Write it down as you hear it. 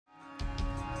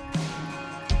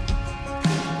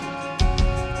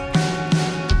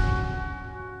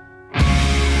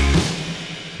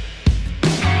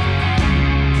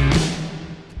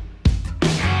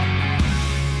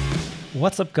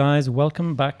What's up, guys?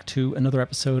 Welcome back to another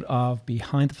episode of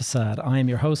Behind the Facade. I am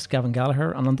your host, Gavin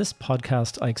Gallagher, and on this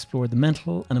podcast, I explore the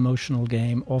mental and emotional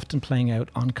game often playing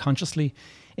out unconsciously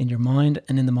in your mind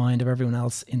and in the mind of everyone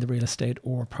else in the real estate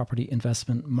or property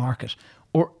investment market,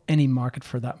 or any market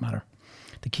for that matter.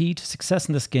 The key to success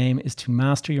in this game is to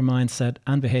master your mindset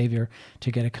and behavior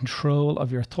to get a control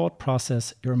of your thought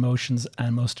process, your emotions,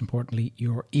 and most importantly,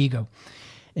 your ego.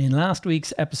 In last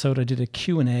week's episode, I did a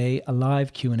Q&A, a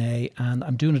live Q&A, and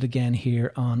I'm doing it again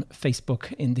here on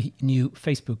Facebook in the new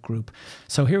Facebook group.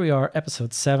 So here we are,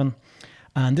 episode 7.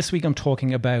 And this week I'm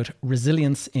talking about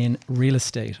resilience in real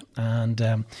estate.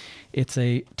 And it's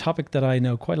a topic that I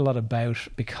know quite a lot about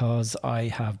because I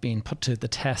have been put to the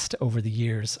test over the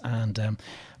years. And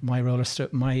my real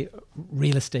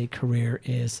estate career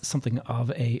is something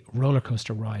of a roller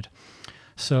coaster ride.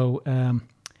 So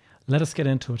let us get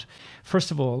into it.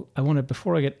 First of all,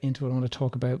 before I get into it, I want to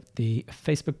talk about the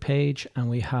Facebook page, and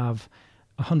we have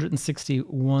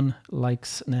 161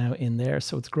 likes now in there,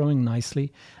 so it's growing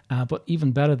nicely. But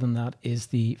even better than that is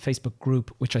the Facebook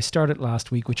group, which I started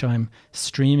last week, which I'm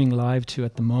streaming live to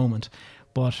at the moment.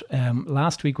 But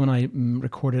last week when I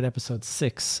recorded episode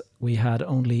 6, we had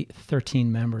only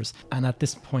 13 members. And at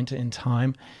this point in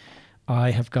time,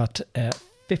 I have got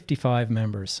 55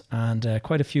 members, and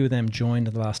quite a few of them joined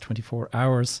in the last 24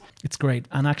 hours. It's great.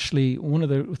 And actually, one of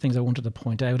the things I wanted to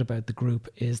point out about the group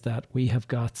is that we have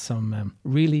got some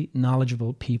really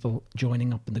knowledgeable people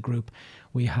joining up in the group.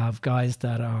 We have guys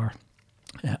that are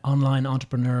online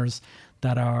entrepreneurs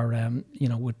that are,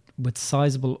 with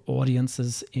sizable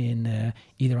audiences in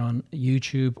either on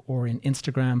YouTube or in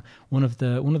Instagram. One of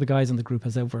the guys in the group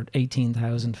has over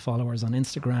 18,000 followers on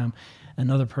Instagram.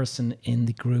 Another person in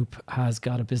the group has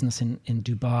got a business in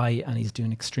Dubai, and he's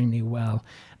doing extremely well,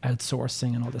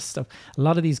 outsourcing and all this stuff. A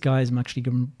lot of these guys I'm actually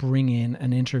going to bring in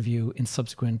an interview in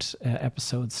subsequent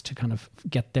episodes to kind of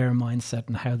get their mindset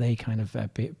and how they kind of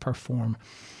perform.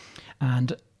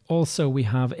 And also, we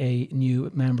have a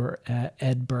new member,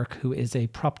 Ed Burke, who is a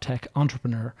prop tech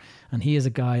entrepreneur, and he is a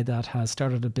guy that has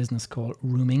started a business called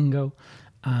Roomingo.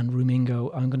 And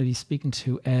Roomingo, I'm going to be speaking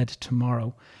to Ed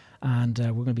tomorrow, and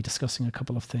we're going to be discussing a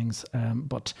couple of things.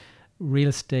 But real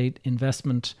estate,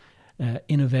 investment,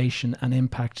 innovation, and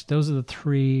impact, those are the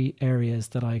three areas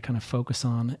that I kind of focus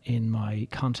on in my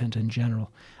content in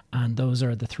general. And those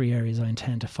are the three areas I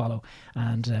intend to follow.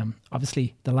 And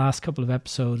obviously, the last couple of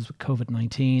episodes with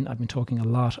COVID-19, I've been talking a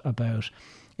lot about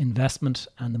investment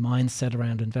and the mindset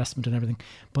around investment and everything.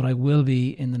 But I will be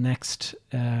in the next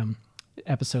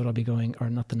episode, I'll be going, or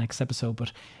not the next episode,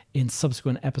 but in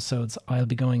subsequent episodes, I'll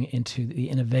be going into the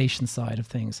innovation side of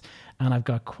things. And I've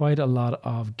got quite a lot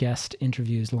of guest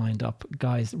interviews lined up,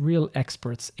 guys, real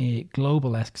experts,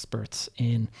 global experts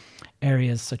in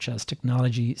areas such as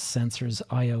technology, sensors,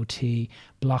 IoT,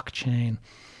 blockchain,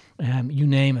 you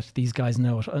name it, these guys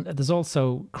know it. And there's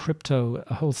also crypto,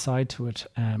 a whole side to it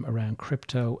around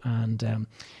crypto and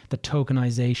the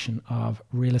tokenization of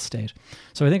real estate.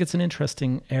 So I think it's an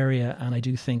interesting area, and I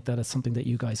do think that it's something that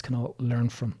you guys can all learn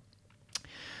from.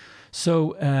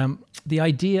 So the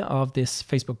idea of this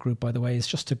Facebook group, by the way, is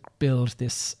just to build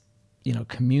this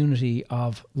community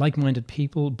of like-minded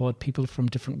people, but people from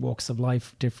different walks of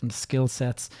life, different skill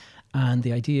sets. And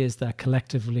the idea is that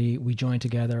collectively we join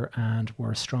together and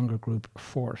we're a stronger group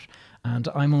for it. And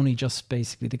I'm only just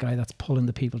basically the guy that's pulling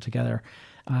the people together.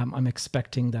 I'm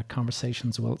expecting that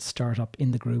conversations will start up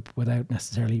in the group without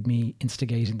necessarily me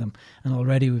instigating them. And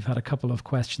already we've had a couple of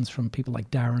questions from people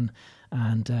like Darren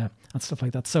and stuff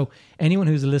like that. So anyone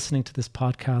who's listening to this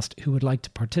podcast who would like to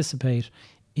participate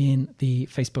in the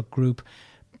Facebook group,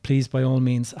 please, by all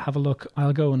means, have a look.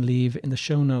 I'll go and leave in the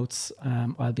show notes.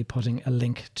 I'll be putting a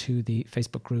link to the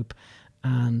Facebook group.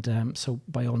 And so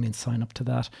by all means, sign up to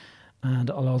that. And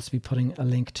I'll also be putting a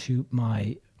link to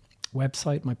my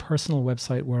website, my personal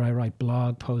website, where I write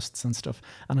blog posts and stuff.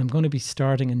 And I'm going to be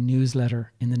starting a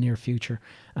newsletter in the near future.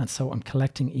 And so I'm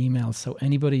collecting emails. So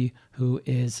anybody who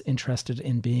is interested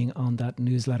in being on that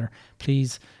newsletter,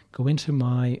 please go into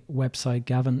my website,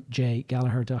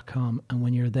 gavinjgallagher.com. And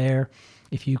when you're there,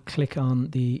 if you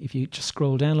just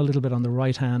scroll down a little bit on the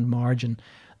right-hand margin,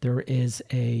 there is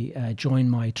a join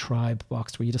my tribe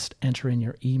box where you just enter in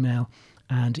your email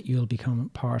and you'll become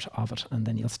part of it. And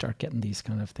then you'll start getting these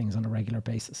kind of things on a regular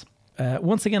basis.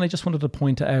 Once again, I just wanted to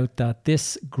point out that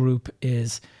this group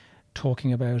is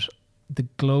talking about the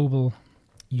global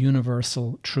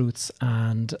universal truths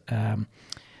and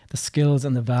the skills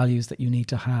and the values that you need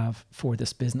to have for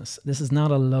this business. This is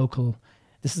not a local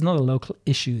this is not a local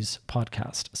issues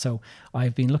podcast. So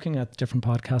I've been looking at different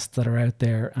podcasts that are out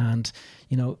there, and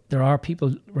there are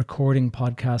people recording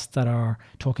podcasts that are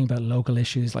talking about local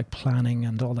issues like planning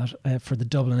and all that for the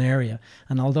Dublin area.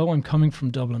 And although I'm coming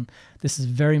from Dublin, this is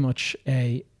very much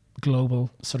a global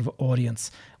sort of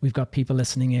audience. We've got people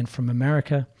listening in from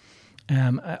America.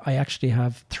 I actually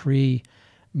have 3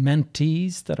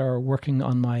 mentees that are working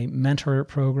on my mentor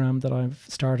program that I've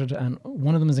started, and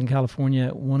one of them is in California,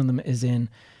 one of them is in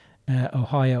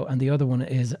Ohio, and the other one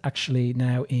is actually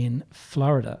now in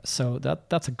Florida. So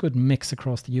that's a good mix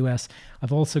across the US.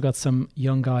 I've also got some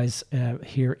young guys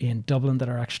here in Dublin that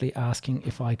are actually asking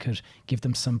if I could give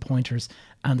them some pointers,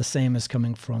 and the same is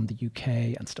coming from the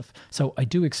UK and stuff. So I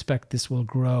do expect this will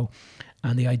grow,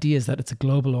 and the idea is that it's a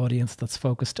global audience that's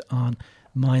focused on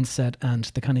mindset and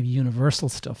the kind of universal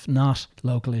stuff, not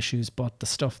local issues, but the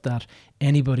stuff that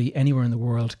anybody anywhere in the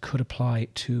world could apply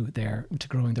to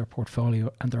growing their portfolio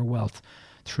and their wealth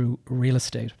through real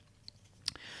estate.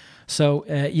 So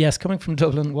yes, coming from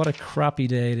Dublin, what a crappy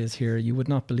day it is here. You would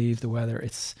not believe the weather.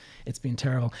 It's been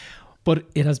terrible. But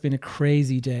it has been a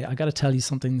crazy day. I got to tell you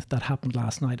something that happened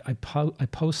last night. I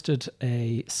posted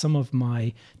some of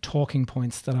my talking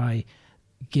points that I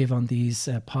give on these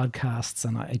podcasts,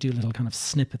 and I do little kind of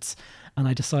snippets, and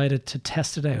I decided to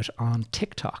test it out on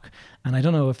TikTok. And I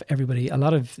don't know if a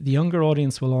lot of the younger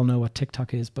audience will all know what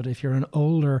TikTok is, but if you're an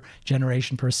older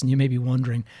generation person, you may be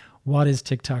wondering, what is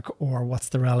TikTok, or what's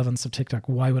the relevance of TikTok?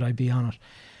 Why would I be on it?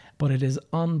 But it is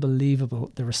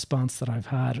unbelievable, the response that I've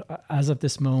had. As of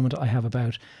this moment, I have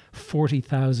about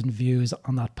 40,000 views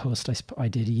on that post I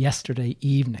did yesterday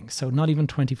evening. So not even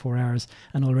 24 hours,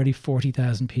 and already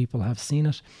 40,000 people have seen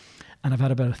it. And I've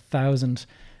had about 1,000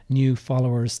 new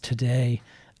followers today.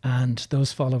 And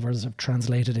those followers have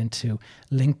translated into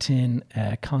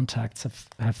LinkedIn contacts,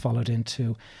 have followed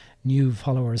into new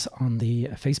followers on the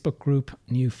Facebook group,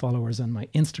 new followers on my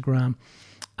Instagram.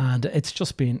 And it's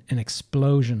just been an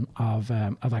explosion of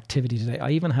activity today. I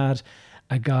even had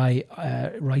a guy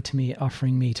write to me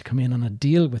offering me to come in on a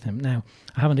deal with him. Now,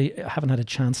 I haven't had a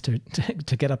chance to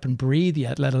get up and breathe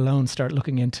yet, let alone start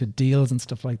looking into deals and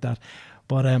stuff like that.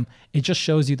 But it just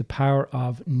shows you the power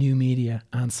of new media.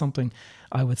 And something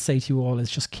I would say to you all is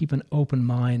just keep an open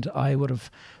mind. I would have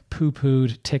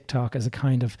poo-pooed TikTok as a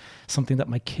kind of something that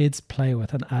my kids play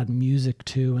with and add music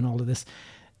to and all of this.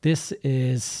 This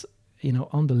is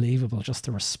unbelievable, just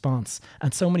the response.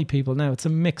 And so many people now, it's a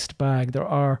mixed bag. There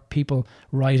are people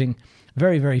writing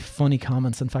very, very funny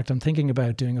comments. In fact, I'm thinking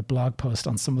about doing a blog post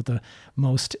on some of the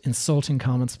most insulting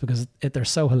comments because they're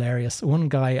so hilarious. One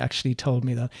guy actually told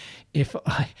me that if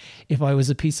I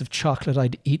was a piece of chocolate,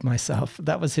 I'd eat myself.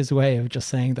 That was his way of just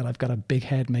saying that I've got a big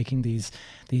head making these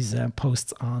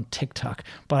posts on TikTok.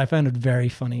 But I found it very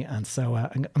funny. And so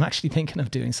I'm actually thinking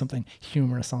of doing something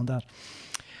humorous on that.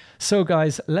 So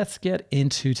guys, let's get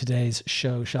into today's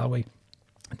show, shall we?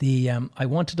 I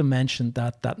wanted to mention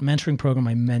that mentoring program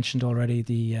I mentioned already,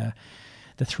 the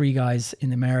 3 guys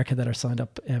in America that are signed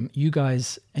up. You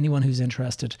guys, anyone who's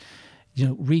interested,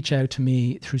 reach out to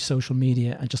me through social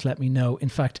media and just let me know. In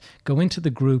fact, go into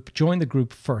the group, join the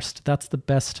group first. That's the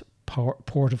best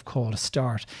port of call to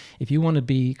start. If you want to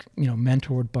be,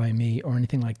 mentored by me or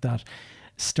anything like that,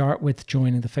 start with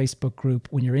joining the Facebook group.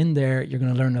 When you're in there, you're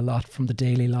going to learn a lot from the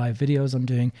daily live videos I'm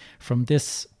doing, from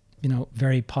this,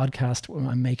 very podcast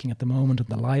I'm making at the moment, and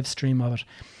the live stream of it.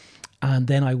 And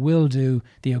then I will do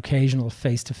the occasional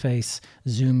face-to-face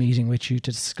Zoom meeting with you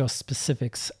to discuss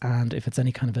specifics, and if it's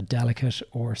any kind of a delicate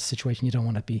or situation you don't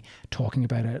want to be talking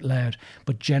about out loud.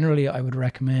 But generally, I would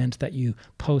recommend that you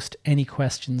post any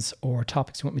questions or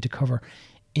topics you want me to cover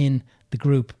in the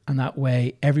group, and that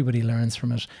way everybody learns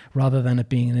from it rather than it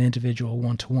being an individual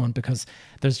one-to-one, because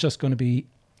there's just going to be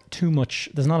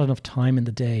there's not enough time in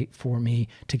the day for me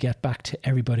to get back to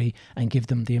everybody and give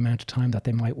them the amount of time that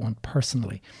they might want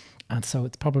personally. And so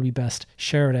it's probably best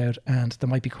share it out, and there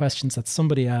might be questions that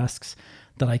somebody asks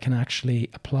that I can actually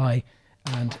apply,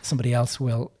 and somebody else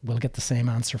will get the same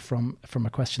answer from a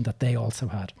question that they also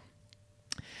had.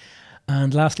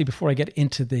 And lastly, before I get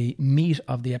into the meat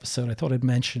of the episode, I thought I'd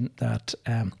mention that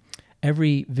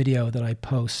every video that I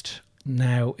post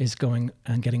now is going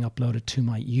and getting uploaded to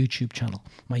my YouTube channel.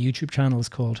 My YouTube channel is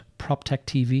called PropTech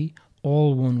TV,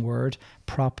 all one word,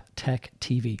 PropTech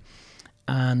TV.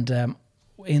 And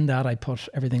in that, I put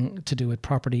everything to do with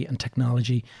property and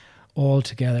technology all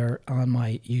together on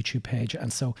my YouTube page.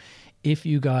 And so if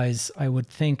you guys, I would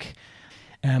think,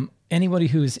 Anybody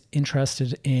who's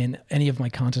interested in any of my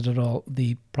content at all,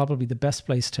 probably the best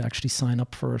place to actually sign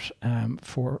up for it,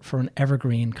 for an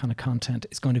evergreen kind of content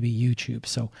is going to be YouTube.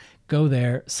 So go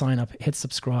there, sign up, hit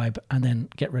subscribe, and then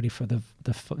get ready for the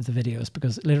videos,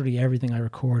 because literally everything I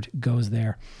record goes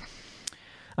there.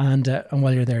 And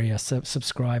while you're there, yes,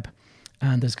 subscribe.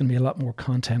 And there's going to be a lot more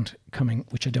content coming,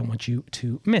 which I don't want you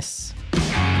to miss.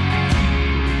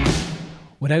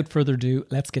 Without further ado,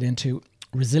 let's get into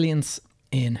resilience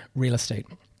in real estate.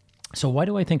 So why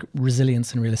do I think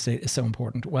resilience in real estate is so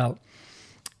important? Well,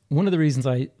 one of the reasons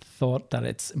I thought that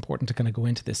it's important to kind of go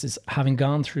into this is having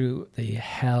gone through the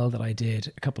hell that I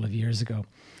did a couple of years ago.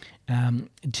 In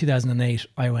 2008,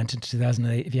 I went into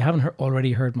 2008. If you haven't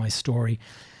already heard my story,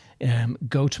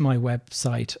 go to my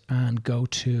website and go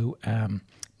to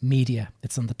media.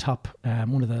 It's on the top,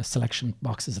 one of the selection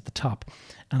boxes at the top.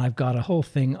 And I've got a whole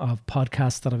thing of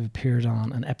podcasts that I've appeared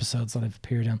on and episodes that I've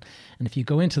appeared on. And if you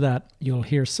go into that, you'll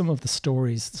hear some of the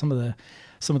stories, some of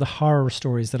the horror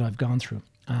stories that I've gone through.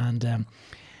 And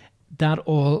that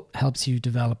all helps you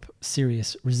develop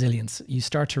serious resilience. You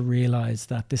start to realize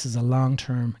that this is a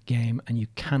long-term game and you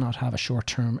cannot have a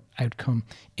short-term outcome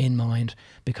in mind,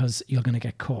 because you're going to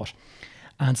get caught.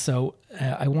 And so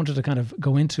I wanted to kind of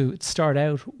start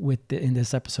out in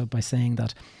this episode by saying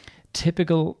that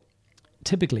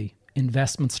typically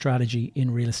investment strategy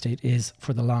in real estate is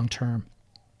for the long term.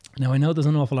 Now, I know there's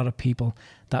an awful lot of people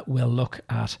that will look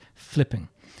at flipping.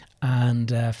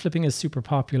 And flipping is super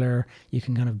popular. You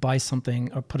can kind of buy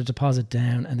something or put a deposit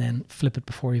down and then flip it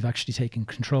before you've actually taken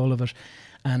control of it.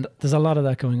 And there's a lot of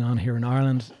that going on here in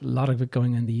Ireland, a lot of it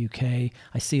going in the UK.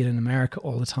 I see it in America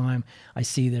all the time. I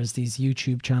see there's these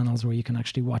YouTube channels where you can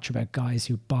actually watch about guys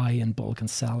who buy in bulk and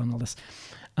sell and all this.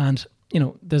 And, you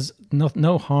know, there's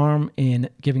no harm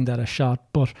in giving that a shot.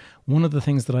 But one of the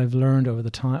things that I've learned over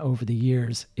the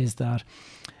years is that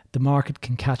the market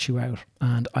can catch you out.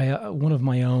 And one of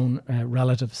my own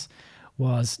relatives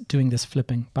was doing this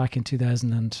flipping back in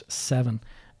 2007.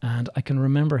 And I can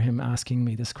remember him asking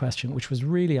me this question, which was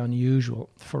really unusual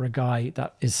for a guy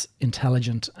that is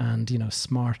intelligent and, you know,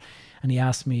 smart. And he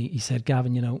asked me, he said,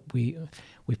 Gavin, you know,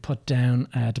 we've put down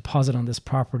a deposit on this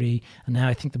property and now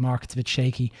I think the market's a bit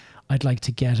shaky. I'd like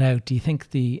to get out. Do you think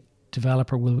the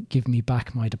developer will give me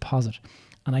back my deposit?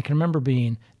 And I can remember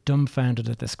being dumbfounded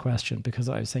at this question, because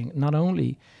I was saying, not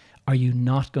only are you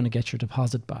not going to get your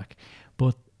deposit back,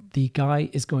 but the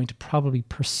guy is going to probably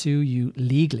pursue you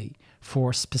legally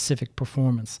for specific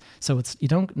performance. So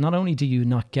not only do you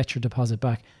not get your deposit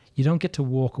back, you don't get to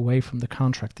walk away from the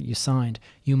contract that you signed.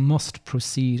 You must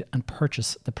proceed and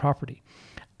purchase the property.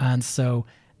 And so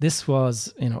this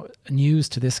was, you know, news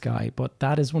to this guy, but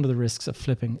that is one of the risks of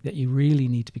flipping that you really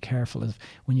need to be careful of.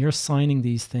 When you're signing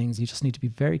these things, you just need to be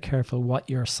very careful what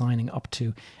you're signing up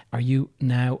to. Are you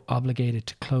now obligated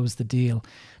to close the deal?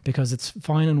 Because it's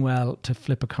fine and well to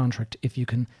flip a contract if you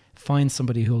can find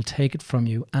somebody who will take it from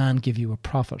you and give you a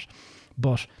profit.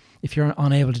 But if you're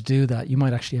unable to do that, you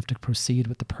might actually have to proceed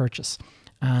with the purchase.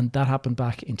 And that happened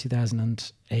back in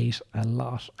 2008 a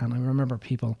lot. And I remember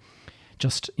people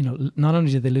just, you know, not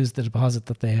only did they lose the deposit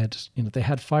that they had, you know, they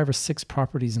had 5 or 6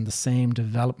 properties in the same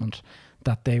development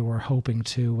that they were hoping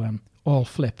to all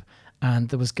flip. And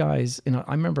there was guys, you know,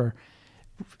 I remember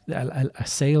a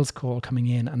sales call coming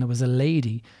in, and there was a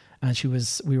lady, and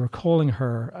we were calling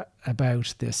her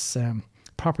about this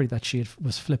property that she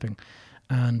was flipping.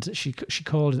 And she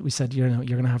called, we said, you know,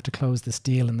 you're going to have to close this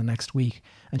deal in the next week.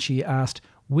 And she asked,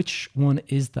 which one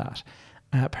is that?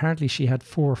 Apparently she had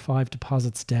 4 or 5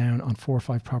 deposits down on 4 or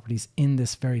 5 properties in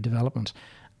this very development,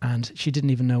 and she didn't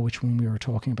even know which one we were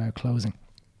talking about closing.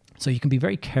 So you can be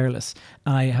very careless.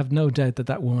 I have no doubt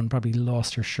that woman probably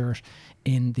lost her shirt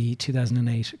in the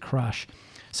 2008 crash.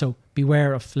 So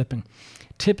beware of flipping.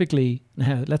 Typically,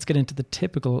 now let's get into the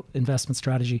typical investment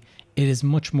strategy. It is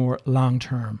much more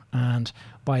long-term. And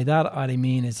by that, what I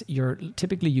mean is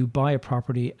typically you buy a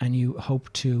property and you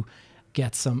hope to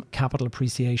get some capital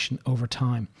appreciation over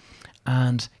time.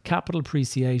 And capital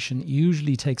appreciation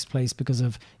usually takes place because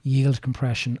of yield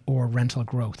compression or rental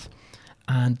growth.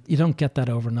 And you don't get that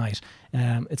overnight.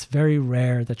 It's very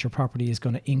rare that your property is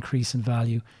going to increase in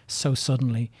value so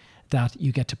suddenly that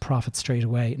you get to profit straight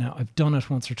away. Now, I've done it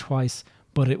once or twice,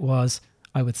 but it was,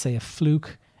 I would say, a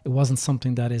fluke. It wasn't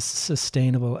something that is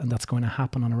sustainable and that's going to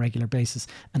happen on a regular basis.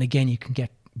 And again, you can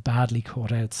get badly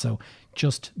caught out. So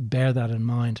just bear that in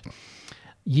mind.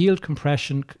 Yield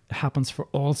compression happens for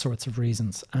all sorts of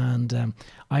reasons. And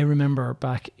I remember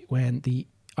back when the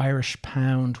Irish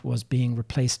pound was being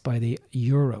replaced by the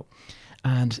euro,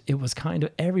 and it was kind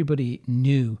of, everybody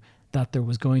knew that there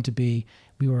was going to be,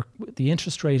 the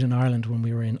interest rate in Ireland when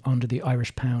we were in under the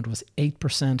Irish pound was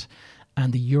 8%,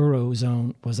 and the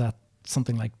Eurozone was at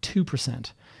something like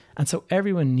 2%. And so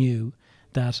everyone knew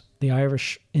that the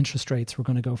Irish interest rates were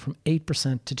going to go from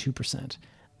 8% to 2%.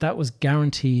 That was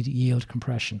guaranteed yield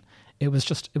compression. It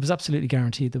was absolutely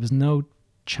guaranteed. There was no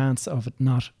chance of it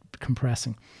not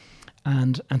compressing.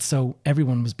 And so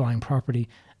everyone was buying property,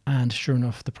 and sure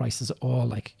enough, the prices all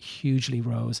like hugely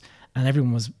rose, and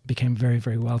everyone became very,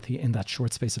 very wealthy in that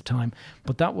short space of time.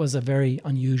 But that was a very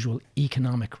unusual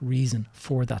economic reason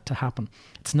for that to happen.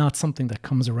 It's not something that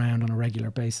comes around on a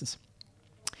regular basis.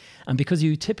 And because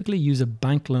you typically use a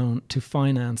bank loan to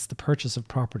finance the purchase of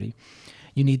property,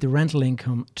 you need the rental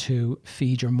income to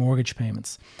feed your mortgage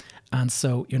payments. And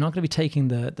so you're not going to be taking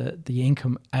the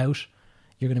income out.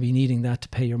 You're going to be needing that to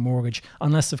pay your mortgage,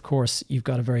 unless, of course, you've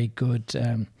got a very good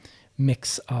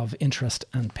mix of interest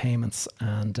and payments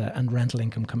and rental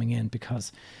income coming in,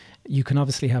 because you can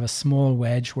obviously have a small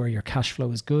wedge where your cash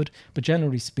flow is good. But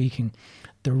generally speaking,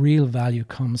 the real value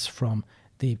comes from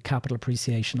the capital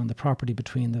appreciation on the property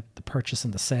between the purchase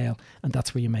and the sale, and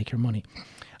that's where you make your money.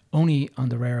 Only on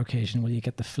the rare occasion will you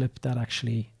get the flip that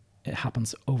actually it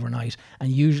happens overnight,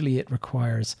 and usually it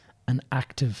requires an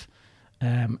active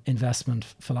investment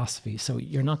philosophy. So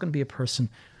you're not going to be a person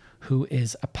who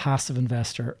is a passive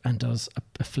investor and does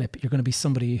a flip. You're going to be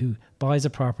somebody who buys a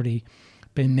property,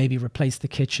 maybe replace the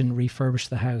kitchen, refurbish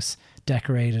the house,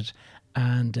 decorate it,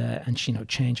 and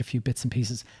change a few bits and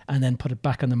pieces, and then put it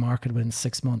back on the market within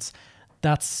 6 months.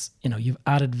 That's, you've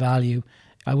added value.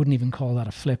 I wouldn't even call that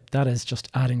a flip. That is just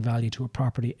adding value to a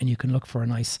property, and you can look for a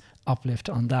nice uplift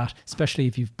on that, especially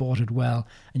if you've bought it well,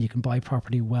 and you can buy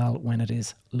property well when it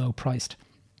is low priced.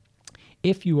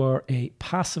 If you are a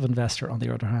passive investor, on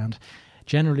the other hand,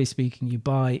 generally speaking, you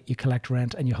buy, you collect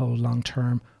rent, and you hold long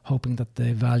term, hoping that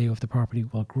the value of the property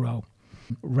will grow.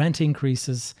 Rent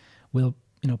increases will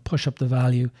push up the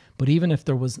value, but even if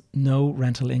there was no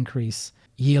rental increase,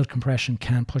 yield compression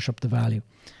can push up the value.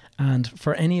 And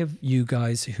for any of you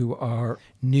guys who are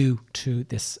new to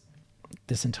this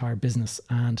entire business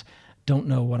and don't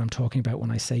know what I'm talking about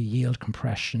when I say yield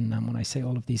compression and when I say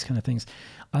all of these kind of things,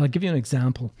 I'll give you an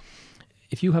example.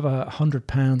 If you have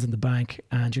 £100 in the bank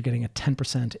and you're getting a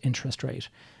 10% interest rate,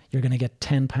 you're going to get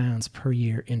 £10 per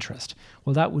year interest.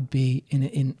 Well, that would be,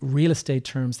 in real estate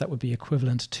terms, that would be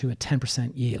equivalent to a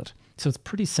 10% yield. So it's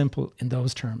pretty simple in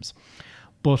those terms.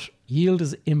 But yield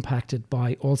is impacted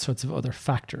by all sorts of other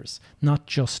factors, not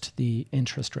just the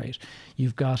interest rate.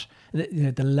 You've got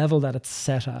the level that it's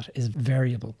set at is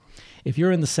variable. If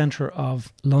you're in the centre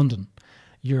of London,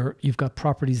 you've got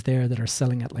properties there that are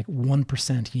selling at like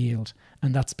 1% yield,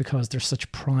 and that's because they're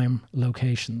such prime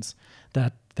locations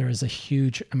that there is a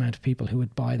huge amount of people who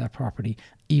would buy that property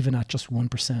even at just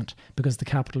 1%, because the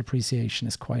capital appreciation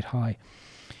is quite high.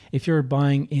 If you're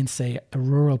buying in, say, a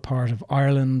rural part of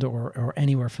Ireland or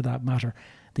anywhere for that matter,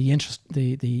 the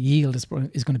yield is going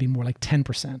to be more like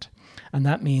 10%, and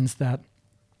that means that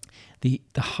the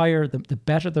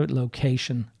better the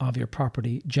location of your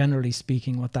property. Generally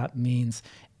speaking, what that means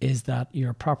is that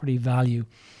your property value,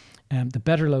 the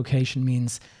better location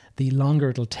means the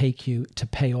longer it'll take you to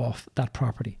pay off that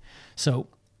property. So,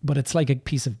 but it's like a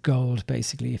piece of gold,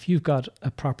 basically. If you've got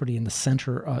a property in the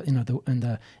center, in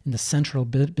the central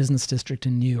business district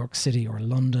in New York City or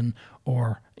London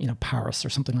or Paris or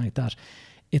something like that,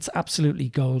 it's absolutely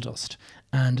gold dust.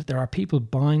 And there are people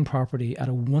buying property at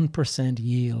a 1%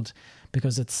 yield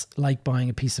because it's like buying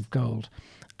a piece of gold.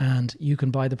 And you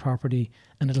can buy the property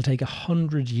and it'll take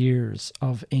 100 years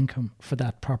of income for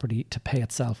that property to pay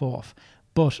itself off.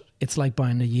 But it's like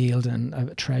buying a yield and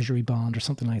a treasury bond or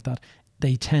something like that.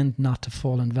 They tend not to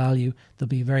fall in value. There'll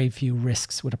be very few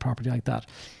risks with a property like that.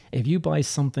 If you buy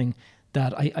something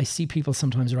that I see people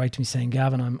sometimes write to me saying,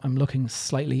 Gavin, I'm looking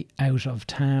slightly out of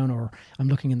town, or I'm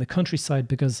looking in the countryside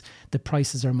because the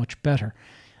prices are much better.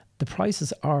 The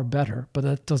prices are better, but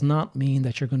that does not mean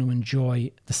that you're going to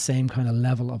enjoy the same kind of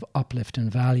level of uplift in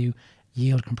value,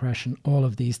 yield compression, all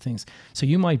of these things. So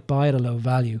you might buy at a low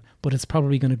value, but it's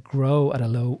probably going to grow at a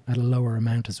lower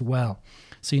amount as well.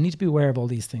 So you need to be aware of all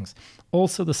these things.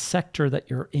 Also, the sector that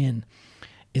you're in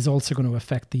is also going to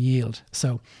affect the yield.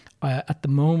 So at the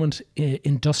moment,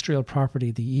 industrial property,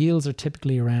 the yields are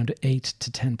typically around 8 to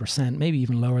 10%, maybe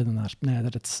even lower than that now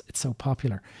that it's so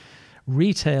popular.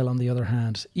 Retail, on the other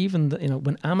hand, even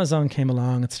when Amazon came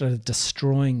along and started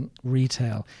destroying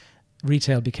retail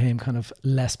became kind of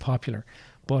less popular.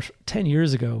 But 10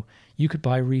 years ago, you could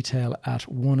buy retail at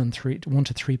 1 to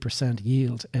 3%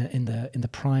 yield in the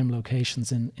prime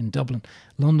locations in Dublin.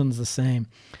 London's the same.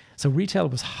 So retail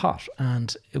was hot,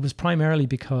 and it was primarily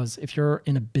because if you're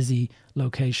in a busy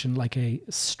location like a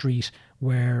street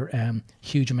where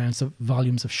huge amounts of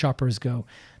volumes of shoppers go,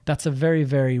 that's a very,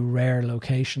 very rare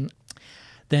location.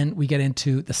 Then we get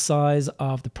into the size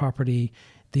of the property,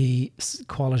 the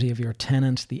quality of your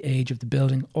tenant, the age of the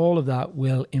building. All of that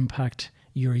will impact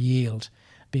your yield,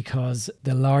 because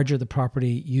the larger the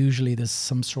property, usually there's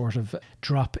some sort of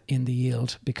drop in the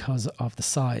yield because of the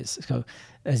size. So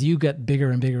as you get bigger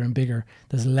and bigger and bigger,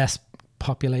 there's less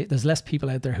people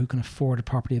out there who can afford a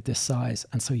property of this size,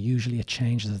 and so usually it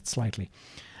changes it slightly.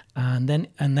 And then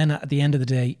at the end of the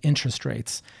day, interest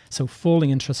rates. So falling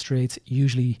interest rates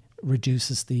usually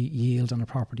reduces the yield on a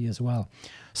property as well.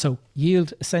 So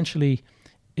yield essentially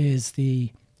is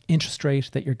the interest rate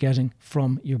that you're getting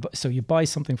from so you buy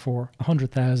something for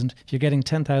 100,000. If you're getting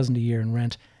 10,000 a year in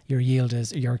rent,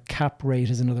 your cap rate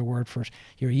is another word for it.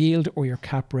 Your yield or your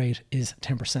cap rate is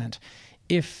 10%.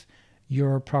 If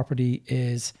your property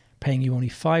is paying you only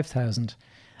 5,000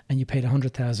 and you paid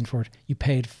 100,000 for it, you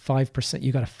paid 5%.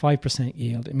 You got a 5%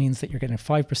 yield. It means that you're getting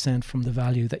 5% from the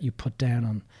value that you put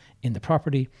down in the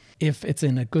property. If it's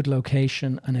in a good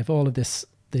location, and if all of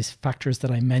these factors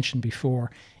that I mentioned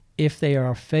before, if they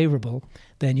are favorable,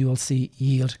 then you will see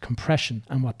yield compression.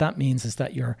 And what that means is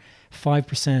that your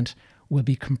 5% will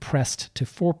be compressed to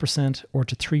 4% or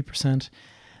to 3%.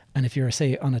 And if you're,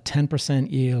 say, on a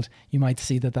 10% yield, you might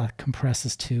see that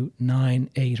compresses to 9,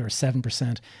 8, or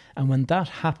 7%. And when that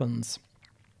happens,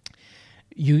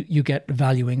 you get a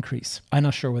value increase. I'm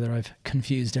not sure whether I've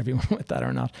confused everyone with that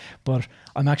or not, but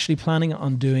I'm actually planning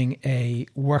on doing a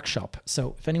workshop.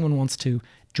 So if anyone wants to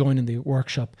join in the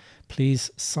workshop, please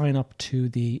sign up to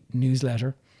the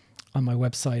newsletter on my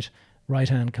website,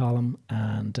 right-hand column,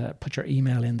 and put your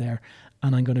email in there.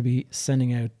 And I'm going to be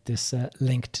sending out this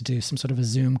link to do some sort of a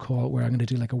Zoom call where I'm going to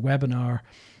do like a webinar,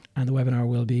 and the webinar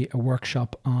will be a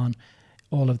workshop on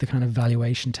all of the kind of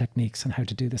valuation techniques and how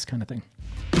to do this kind of thing.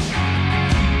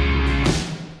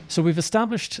 So we've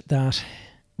established that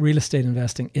real estate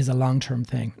investing is a long-term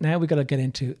thing. Now we've got to get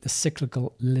into the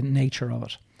cyclical nature of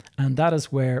it. And that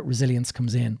is where resilience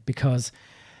comes in, because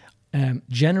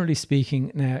generally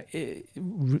speaking, now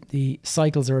the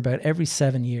cycles are about every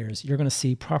 7 years. You're going to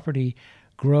see property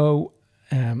grow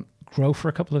for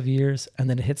a couple of years, and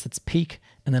then it hits its peak,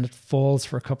 and then it falls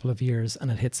for a couple of years,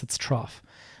 and it hits its trough.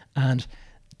 And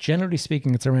generally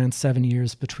speaking, it's around 7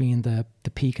 years between the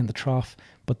peak and the trough,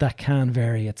 but that can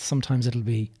vary. Sometimes it'll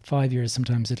be 5 years,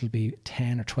 sometimes it'll be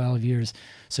 10 or 12 years.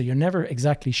 So you're never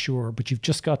exactly sure, but you've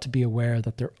just got to be aware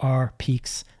that there are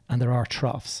peaks and there are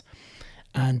troughs.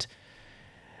 And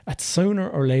sooner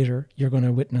or later, you're going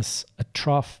to witness a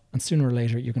trough, and sooner or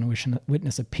later, you're going to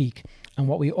witness a peak. And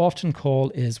what we often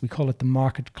call it the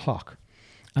market clock.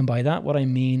 And by that, what I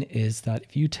mean is that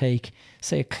if you take,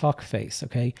 say, a clock face,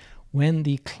 okay, when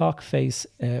the clock face,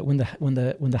 when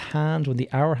the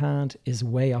hour hand is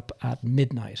way up at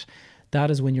midnight,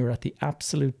 that is when you're at the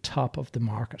absolute top of the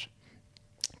market.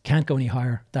 Can't go any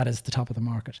higher. That is the top of the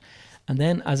market. And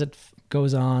then as it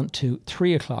goes on to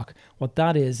 3 o'clock, what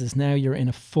that is now you're in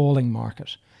a falling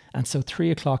market. And so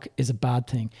 3 o'clock is a bad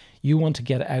thing. You want to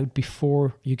get out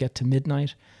before you get to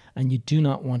midnight, and you do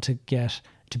not want to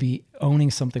be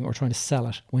owning something or trying to sell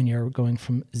it when you're going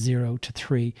from 0 to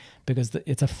 3, because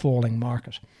it's a falling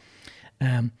market.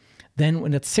 Then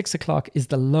when it's 6 o'clock is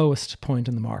the lowest point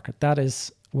in the market. That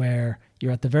is where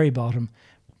you're at the very bottom.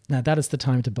 Now that is the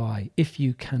time to buy. If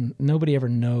you can, nobody ever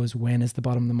knows when is the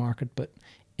bottom of the market, but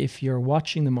if you're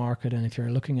watching the market and if you're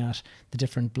looking at the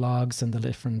different blogs and the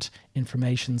different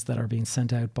informations that are being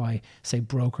sent out by, say,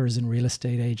 brokers and real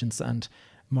estate agents and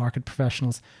market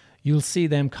professionals, you'll see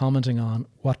them commenting on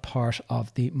what part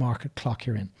of the market clock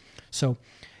you're in. So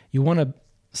you want to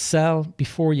sell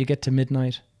before you get to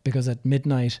midnight, because at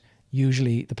midnight,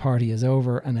 usually the party is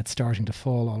over and it's starting to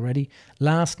fall already.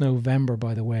 Last November,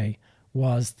 by the way,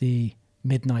 was the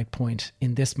midnight point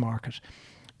in this market.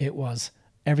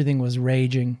 Everything was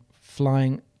raging,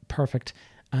 flying, perfect.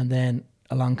 And then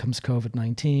along comes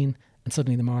COVID-19. And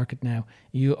suddenly the market now,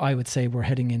 I would say we're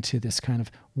heading into this kind of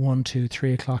 1, 2,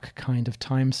 3 o'clock kind of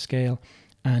time scale.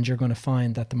 And you're going to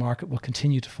find that the market will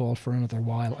continue to fall for another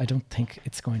while. I don't think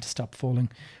it's going to stop falling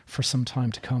for some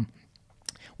time to come.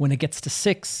 When it gets to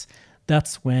 6,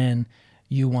 that's when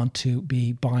you want to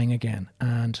be buying again.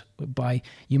 And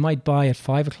you might buy at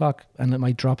 5 o'clock and it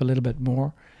might drop a little bit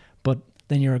more, but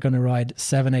then you're going to ride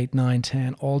 7, 8, 9,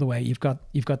 10 all the way. You've got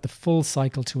the full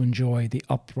cycle to enjoy the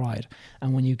up ride.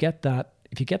 And when you get that,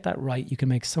 if you get that right, you can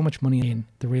make so much money in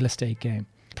the real estate game.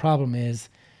 The problem is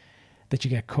that you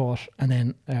get caught, and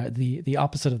then the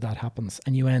opposite of that happens,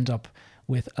 and you end up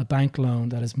with a bank loan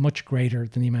that is much greater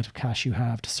than the amount of cash you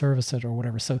have to service it or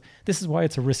whatever. So this is why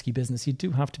it's a risky business. You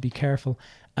do have to be careful,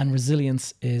 and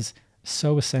resilience is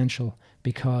so essential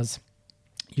because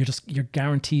you're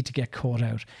guaranteed to get caught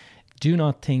out. Do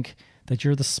not think that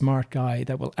you're the smart guy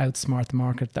that will outsmart the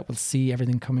market, that will see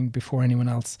everything coming before anyone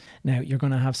else. Now, you're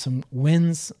going to have some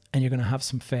wins and you're going to have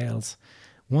some fails.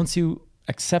 Once you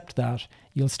accept that,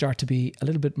 you'll start to be a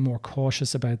little bit more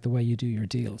cautious about the way you do your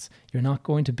deals. You're not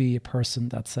going to be a person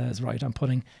that says, right, I'm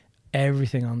putting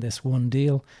everything on this one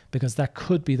deal, because that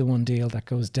could be the one deal that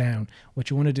goes down. What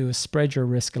you want to do is spread your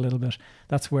risk a little bit.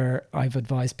 That's where I've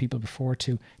advised people before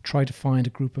to try to find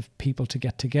a group of people to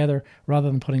get together rather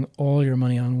than putting all your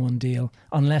money on one deal,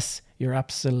 unless you're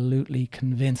absolutely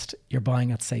convinced you're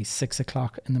buying at, say, 6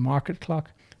 o'clock in the market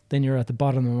clock. Then you're at the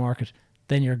bottom of the market,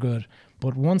 then you're good.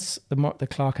 But once the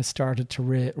clock has started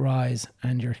to rise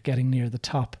and you're getting near the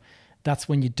top, that's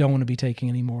when you don't want to be taking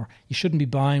any more. You shouldn't be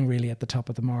buying really at the top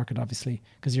of the market, obviously,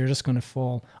 because you're just going to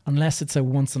fall, unless it's a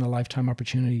once in a lifetime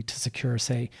opportunity to secure,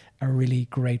 say, a really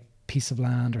great piece of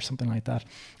land or something like that.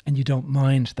 And you don't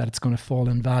mind that it's going to fall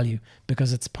in value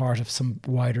because it's part of some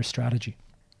wider strategy.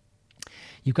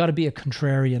 You've got to be a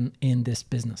contrarian in this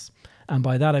business. And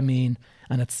by that I mean,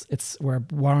 and it's where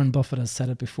Warren Buffett has said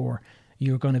it before,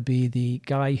 you're going to be the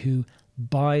guy who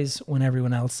buys when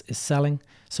everyone else is selling.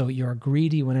 So you're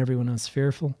greedy when everyone is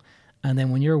fearful. And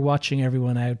then when you're watching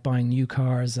everyone out buying new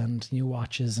cars and new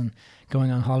watches and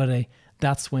going on holiday,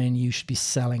 that's when you should be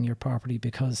selling your property,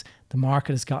 because the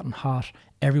market has gotten hot.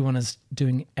 Everyone is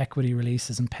doing equity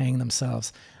releases and paying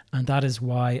themselves. And that is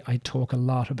why I talk a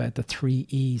lot about the 3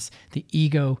 E's: the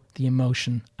ego, the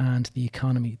emotion, and the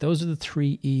economy. Those are the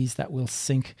 3 E's that will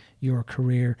sink your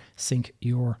career, sink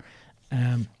your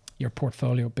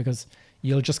portfolio, because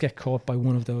you'll just get caught by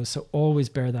one of those. So always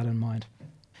bear that in mind.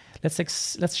 Let's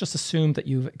just assume that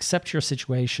you accept your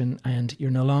situation and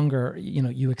you're no longer,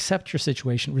 you accept your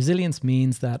situation. Resilience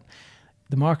means that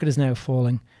the market is now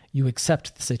falling. You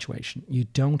accept the situation. You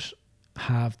don't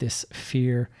have this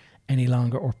fear any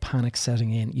longer or panic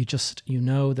setting in. You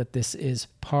know that this is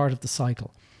part of the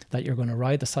cycle, that you're going to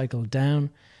ride the cycle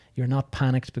down. You're not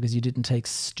panicked because you didn't take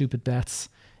stupid bets.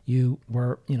 You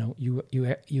were, you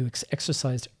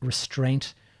exercised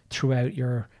restraint throughout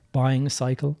your buying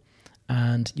cycle,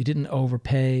 and you didn't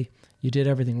overpay. You did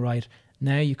everything right.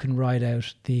 Now you can ride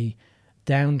out the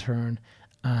downturn,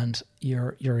 and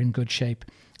you're in good shape.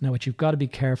 Now, what you've got to be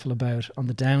careful about on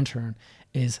the downturn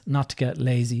is not to get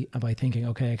lazy by thinking,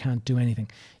 okay, I can't do anything.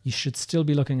 You should still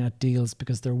be looking at deals,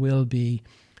 because there will be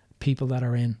people that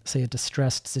are in, say, a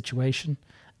distressed situation,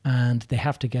 and they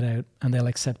have to get out, and they'll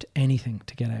accept anything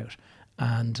to get out.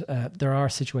 And there are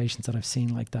situations that I've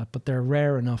seen like that, but they're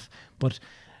rare enough. But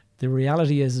the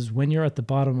reality is when you're at the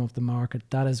bottom of the market,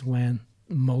 that is when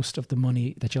most of the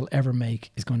money that you'll ever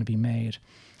make is going to be made.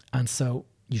 And so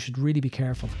you should really be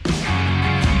careful.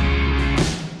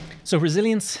 So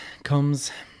resilience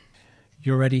comes,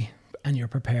 you're ready and you're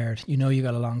prepared. You know you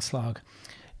got a long slog.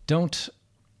 Don't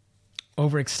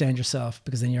overextend yourself,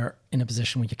 because then you're in a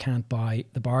position where you can't buy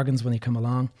the bargains when they come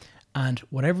along. And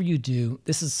whatever you do,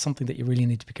 this is something that you really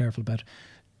need to be careful about.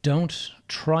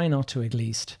 Try not to at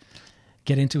least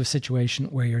get into a situation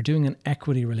where you're doing an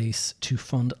equity release to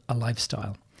fund a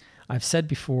lifestyle. I've said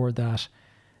before that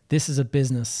this is a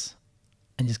business,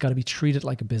 and it's got to be treated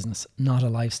like a business, not a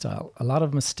lifestyle. A lot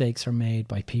of mistakes are made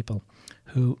by people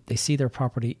who they see their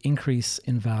property increase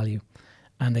in value,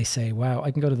 and they say, wow, I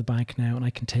can go to the bank now and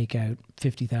I can take out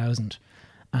 50,000,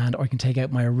 or I can take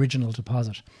out my original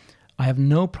deposit. I have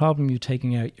no problem you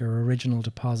taking out your original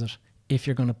deposit if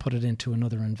you're going to put it into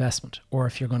another investment, or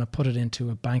if you're going to put it into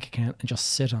a bank account and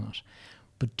just sit on it.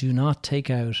 But do not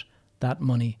take out that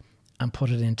money and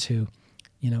put it into,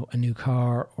 a new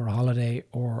car or a holiday,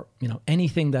 or,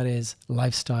 anything that is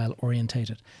lifestyle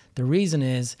orientated. The reason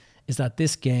is that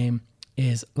this game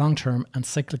is long-term and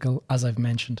cyclical, as I've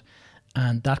mentioned,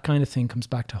 and that kind of thing comes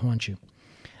back to haunt you.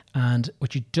 And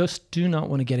what you just do not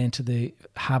want to get into the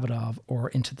habit of, or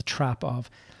into the trap of,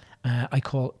 I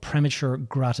call premature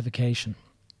gratification.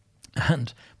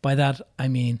 And by that, I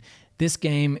mean, this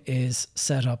game is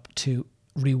set up to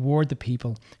reward the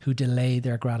people who delay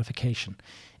their gratification.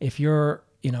 If you're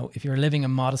living a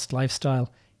modest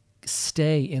lifestyle,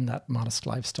 stay in that modest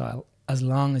lifestyle as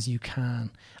long as you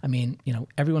can. I mean,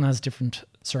 everyone has different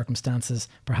circumstances.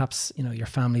 Perhaps, your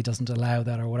family doesn't allow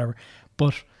that or whatever.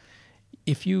 But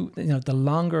if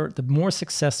the more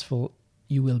successful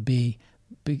you will be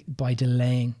by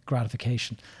delaying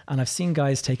gratification. And I've seen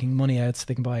guys taking money out so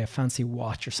they can buy a fancy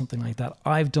watch or something like that.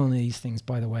 I've done these things,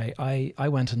 by the way. I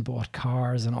went and bought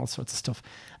cars and all sorts of stuff.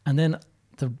 And then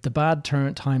the bad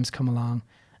times come along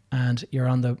and you're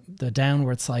on the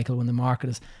downward cycle when the market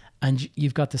is, and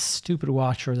you've got this stupid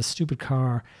watch or the stupid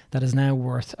car that is now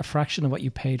worth a fraction of what you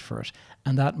paid for it.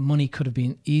 And that money could have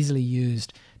been easily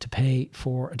used to pay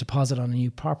for a deposit on a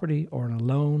new property or on a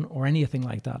loan or anything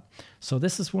like that. So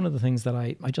this is one of the things that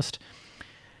I just,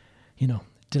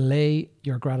 delay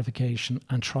your gratification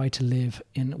and try to live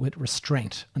with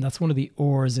restraint. And that's one of the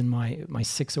R's in my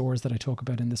 6 R's that I talk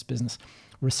about in this business.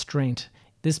 Restraint.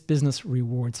 This business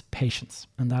rewards patience.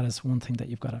 And that is one thing that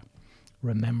you've got to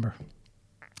remember.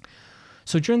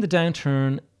 So during the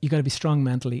downturn, you got to be strong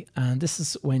mentally. And this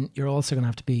is when you're also going to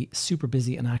have to be super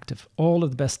busy and active. All of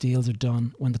the best deals are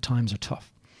done when the times are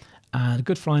tough. And a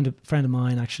good friend of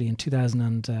mine, actually, in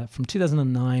from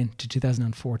 2009 to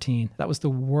 2014, that was the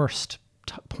worst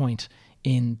point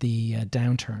in the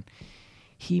downturn.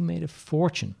 He made a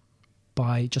fortune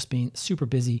by just being super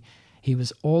busy. He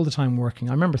was all the time working.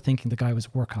 I remember thinking the guy was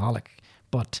workaholic,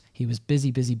 but he was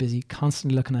busy,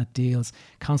 constantly looking at deals,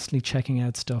 constantly checking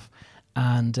out stuff.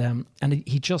 And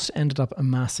he just ended up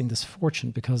amassing this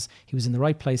fortune because he was in the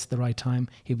right place at the right time.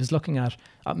 He was looking at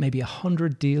maybe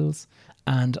 100 deals,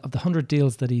 and of the 100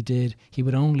 deals that he did, he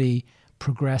would only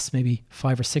progress maybe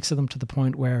 5 or 6 of them to the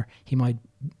point where he might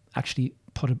actually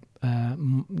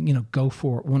go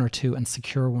for 1 or 2 and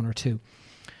secure 1 or 2.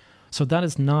 So that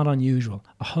is not unusual.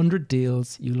 100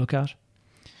 deals you look at,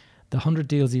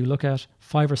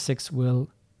 5 or 6 will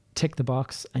tick the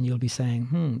box and you'll be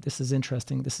saying, this is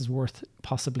interesting, this is worth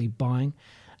possibly buying.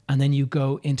 And then you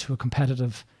go into a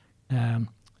competitive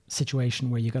situation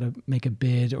where you got to make a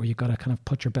bid, or you got to kind of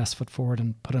put your best foot forward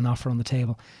and put an offer on the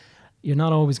table. You're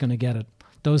not always going to get it.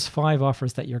 Those 5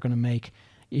 offers that you're going to make,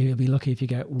 you'll be lucky if you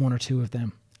get 1 or 2 of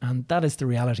them. And that is the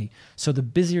reality. So the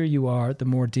busier you are, the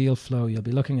more deal flow you'll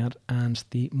be looking at, and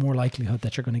the more likelihood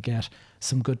that you're going to get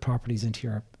some good properties into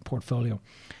your portfolio.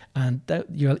 And that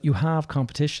you have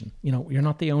competition. You're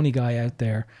not the only guy out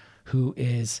there who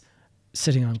is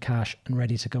sitting on cash and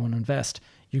ready to go and invest.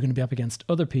 You're going to be up against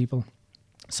other people.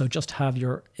 So just have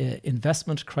your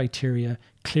investment criteria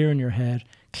clear in your head,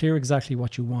 clear exactly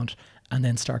what you want, and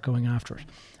then start going after it.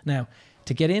 Now,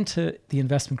 to get into the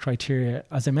investment criteria,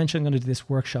 as I mentioned, I'm going to do this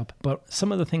workshop, but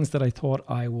some of the things that I thought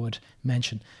I would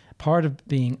mention. Part of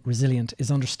being resilient is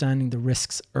understanding the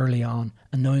risks early on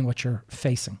and knowing what you're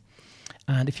facing.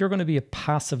 And if you're going to be a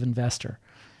passive investor,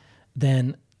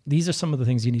 then these are some of the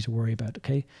things you need to worry about,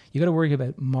 okay? You got to worry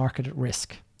about market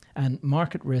risk. And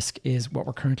market risk is what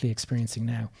we're currently experiencing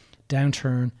now.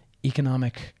 Downturn,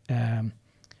 economic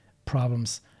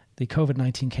problems. The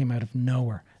COVID-19 came out of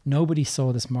nowhere. Nobody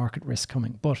saw this market risk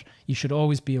coming, but you should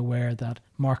always be aware that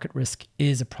market risk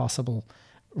is a possible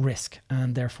risk,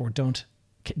 and therefore don't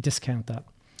discount that.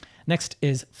 Next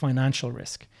is financial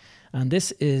risk. And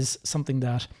this is something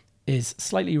that is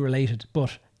slightly related,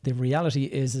 but the reality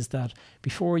is that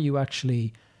before you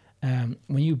actually,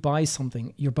 when you buy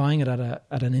something, you're buying it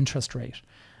at an interest rate,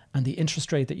 and the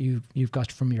interest rate that you've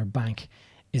got from your bank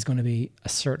is going to be a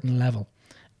certain level.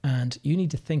 And you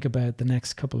need to think about the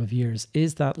next couple of years.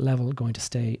 Is that level going to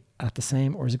stay at the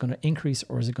same, or is it going to increase,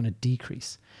 or is it going to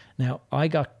decrease? Now, I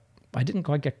didn't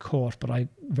quite get caught, but I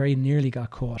very nearly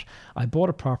got caught. I bought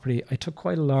a property. I took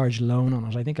quite a large loan on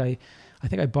it. I think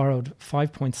I borrowed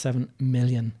 5.7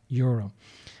 million euro.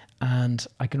 And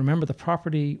I can remember the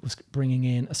property was bringing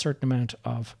in a certain amount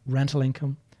of rental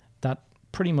income that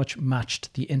pretty much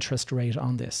matched the interest rate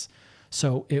on this.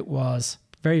 So it was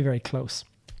very, very close.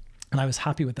 And I was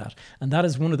happy with that. And that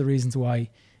is one of the reasons why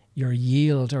your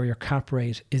yield or your cap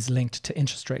rate is linked to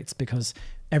interest rates, because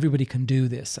everybody can do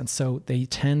this. And so they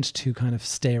tend to kind of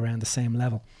stay around the same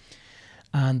level.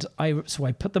 And I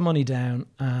put the money down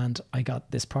and I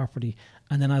got this property.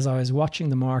 And then as I was watching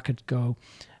the market go,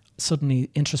 suddenly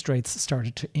interest rates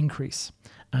started to increase.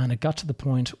 And it got to the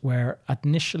point where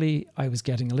initially I was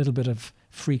getting a little bit of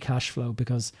free cash flow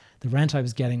because the rent I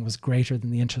was getting was greater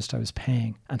than the interest I was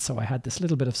paying. And so I had this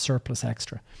little bit of surplus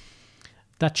extra.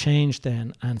 That changed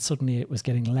then, and suddenly it was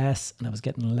getting less, and I was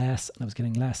getting less, and I was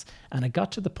getting less. And it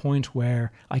got to the point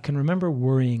where I can remember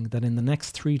worrying that in the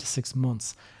next 3 to 6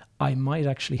 months, I might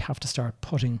actually have to start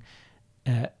putting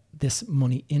this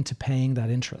money into paying that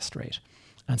interest rate.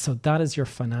 And so that is your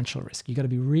financial risk. You got to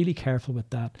be really careful with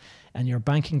that. And your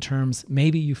banking terms,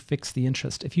 maybe you fix the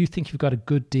interest. If you think you've got a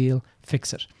good deal,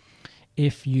 fix it.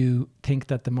 If you think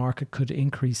that the market could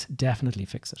increase, definitely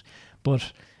fix it.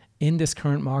 But in this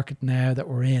current market now that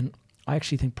we're in, I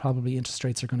actually think probably interest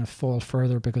rates are going to fall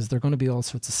further because there are going to be all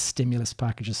sorts of stimulus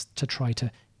packages to try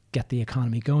to get the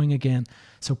economy going again.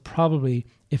 So probably,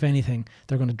 if anything,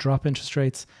 they're going to drop interest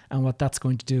rates. And what that's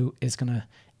going to do is going to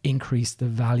increase the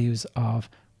values of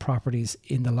properties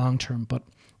in the long term, but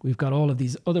we've got all of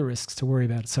these other risks to worry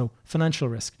about. So financial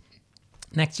risk.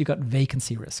 Next, you've got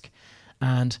vacancy risk.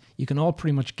 And you can all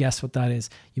pretty much guess what that is.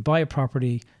 You buy a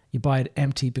property, you buy it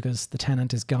empty because the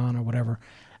tenant is gone or whatever,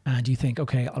 and you think,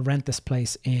 okay, I'll rent this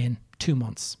place in 2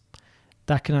 months.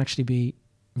 That can actually be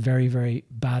very, very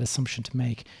bad assumption to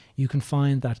make. You can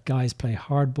find that guys play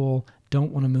hardball,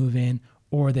 don't want to move in,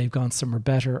 or they've gone somewhere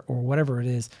better, or whatever it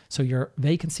is. So your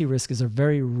vacancy risk is a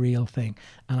very real thing.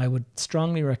 And I would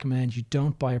strongly recommend you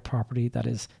don't buy a property that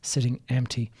is sitting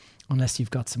empty unless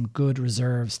you've got some good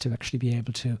reserves to actually be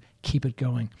able to keep it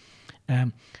going.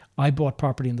 I bought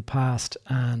property in the past,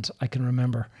 and I can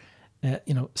remember,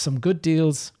 some good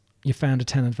deals, you found a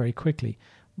tenant very quickly.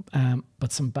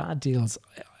 But some bad deals.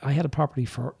 I had a property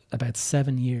for about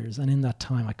 7 years, and in that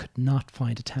time I could not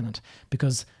find a tenant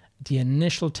because the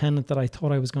initial tenant that I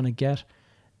thought I was going to get,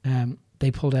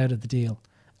 they pulled out of the deal.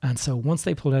 And so once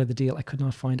they pulled out of the deal, I could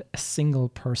not find a single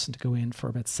person to go in for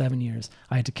about 7 years.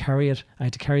 I had to carry it. I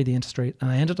had to carry the interest rate,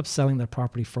 and I ended up selling that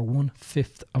property for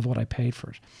 1/5 of what I paid for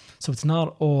it. So it's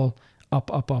not all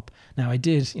up. Now I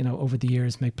did, over the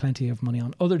years make plenty of money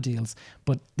on other deals,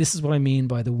 but this is what I mean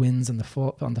by the wins and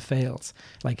the fails.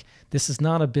 Like, this is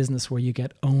not a business where you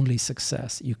get only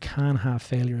success. You can have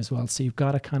failure as well. So you've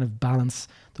got to kind of balance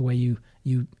the way you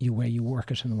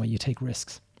work it and the way you take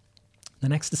risks. The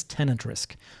next is tenant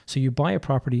risk. So you buy a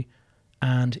property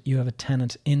and you have a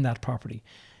tenant in that property.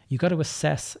 You've got to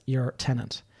assess your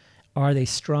tenant. Are they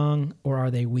strong or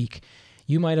are they weak?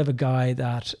 You might have a guy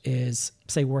that is,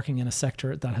 say, working in a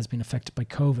sector that has been affected by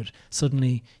COVID.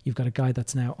 Suddenly, you've got a guy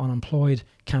that's now unemployed,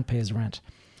 can't pay his rent.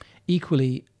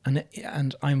 Equally,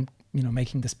 and I'm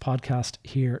making this podcast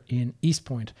here in East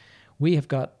Point, we have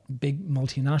got big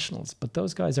multinationals, but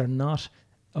those guys are not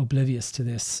oblivious to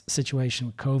this situation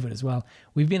with COVID as well.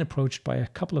 We've been approached by a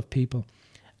couple of people,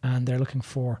 and they're looking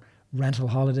for rental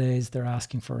holidays. They're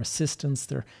asking for assistance.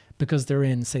 Because they're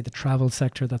in, say, the travel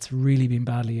sector that's really been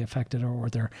badly affected, or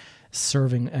they're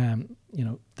serving,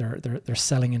 they're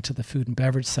selling into the food and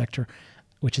beverage sector,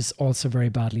 which is also very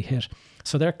badly hit.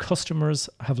 So their customers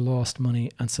have lost money,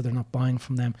 and so they're not buying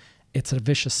from them. It's a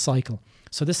vicious cycle.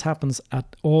 So this happens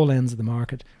at all ends of the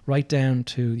market, right down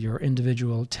to your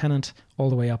individual tenant, all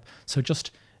the way up. So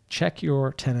just check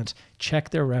your tenant,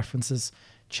 check their references,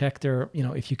 check their,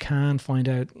 if you can find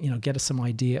out, get some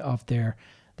idea of their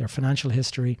financial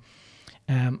history.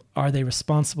 Are they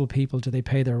responsible people? Do they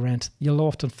pay their rent? You'll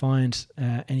often find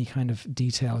any kind of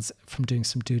details from doing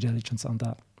some due diligence on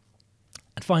that.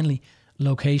 And finally,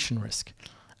 location risk.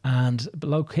 And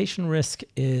location risk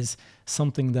is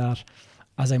something that,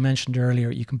 as I mentioned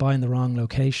earlier, you can buy in the wrong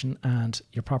location and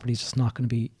your property is just not going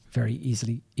to be very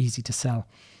easy to sell.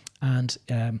 And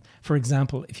for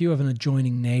example, if you have an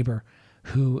adjoining neighbour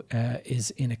who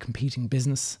is in a competing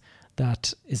business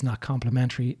that is not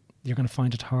complementary, you're going to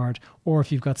find it hard. Or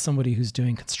if you've got somebody who's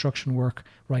doing construction work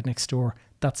right next door,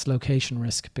 that's location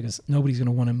risk because nobody's going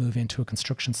to want to move into a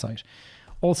construction site.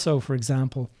 Also, for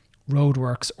example,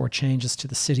 roadworks or changes to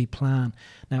the city plan.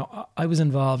 Now, I was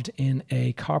involved in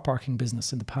a car parking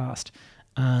business in the past,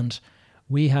 and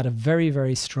we had a very,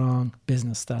 very strong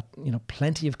business that,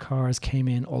 plenty of cars came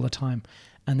in all the time.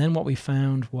 And then what we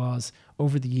found was,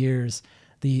 over the years,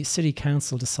 the city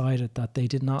council decided that they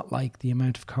did not like the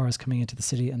amount of cars coming into the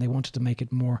city, and they wanted to make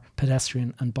it more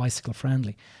pedestrian and bicycle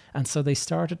friendly. And so they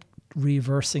started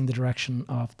reversing the direction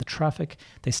of the traffic.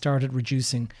 They started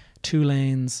reducing 2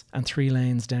 lanes and 3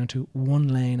 lanes down to 1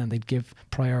 lane, and they'd give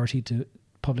priority to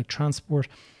public transport.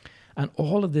 And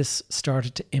all of this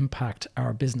started to impact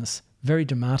our business very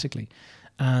dramatically.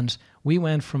 And we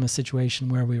went from a situation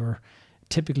where we were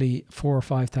typically 4,000 or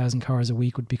 5,000 cars a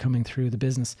week would be coming through the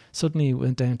business. Suddenly it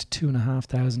went down to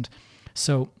 2,500.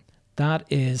 So that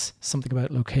is something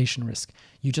about location risk.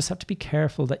 You just have to be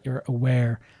careful that you're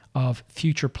aware of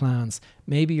future plans.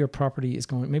 Maybe your property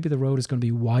maybe the road is going to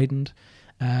be widened.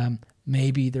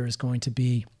 Maybe there is going to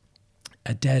be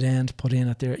a dead end put in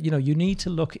at there. You need to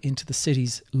look into the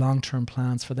city's long-term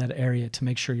plans for that area to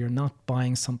make sure you're not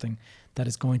buying something that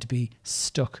is going to be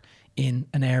stuck in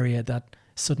an area that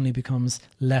suddenly becomes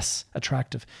less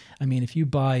attractive. I mean, if you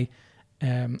buy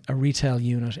a retail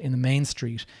unit in the main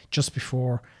street just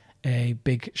before a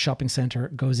big shopping centre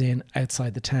goes in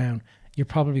outside the town, you're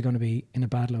probably going to be in a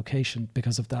bad location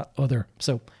because of that other.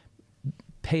 So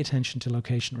pay attention to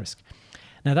location risk.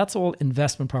 Now, that's all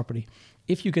investment property.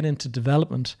 If you get into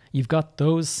development, you've got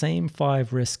those same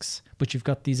 5 risks, but you've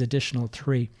got these additional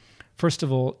 3. First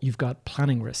of all, you've got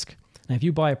planning risk. Now, if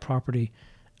you buy a property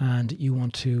and you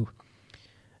want to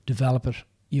develop it,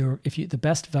 the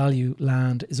best value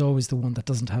land is always the one that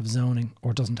doesn't have zoning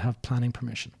or doesn't have planning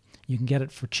permission. you can get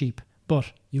it for cheap,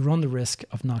 but you run the risk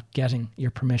of not getting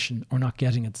your permission or not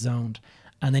getting it zoned,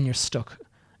 and then you're stuck.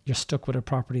 You're stuck with a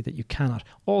property that you cannot.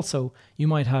 Also, you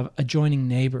might have adjoining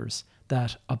neighbours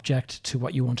that object to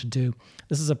what you want to do.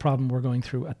 This is a problem we're going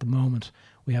through at the moment.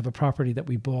 We have a property that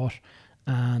we bought,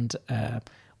 and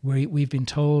we've been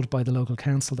told by the local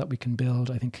council that we can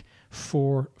build, I think,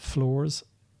 4 floors,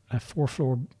 a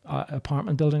 4-floor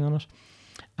apartment building on it.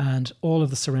 And all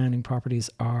of the surrounding properties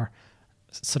are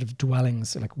sort of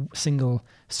dwellings, like single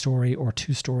story or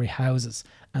 2-story houses,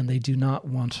 and they do not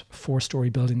want 4-story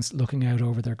buildings looking out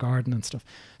over their garden and stuff.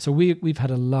 So we've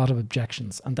had a lot of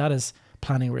objections, and that is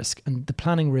planning risk. And the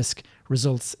planning risk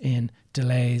results in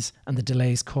delays, and the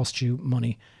delays cost you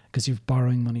money because you're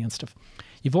borrowing money and stuff.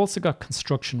 You've also got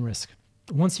construction risk.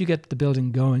 Once you get the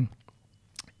building going,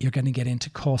 you're going to get into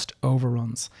cost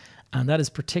overruns, and that is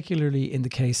particularly in the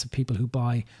case of people who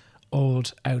buy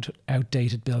old,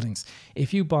 outdated buildings.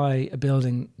 If you buy a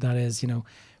building that is,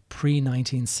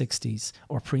 pre-1960s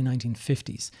or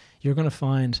pre-1950s, you're going to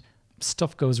find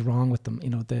stuff goes wrong with them.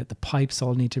 The pipes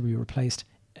all need to be replaced,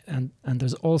 and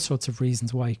there's all sorts of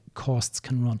reasons why costs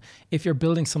can run. If you're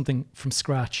building something from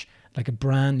scratch, like a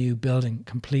brand new building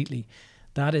completely,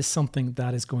 that is something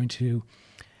that is going to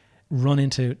run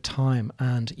into time,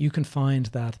 and you can find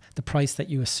that the price that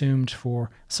you assumed for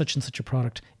such and such a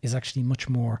product is actually much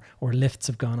more, or lifts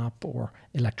have gone up, or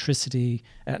electricity,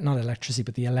 not electricity,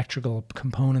 but the electrical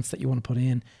components that you want to put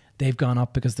in, they've gone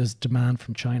up because there's demand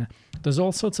from China. There's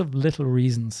all sorts of little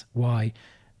reasons why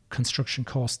construction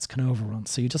costs can overrun.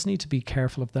 So you just need to be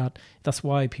careful of that. That's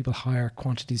why people hire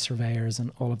quantity surveyors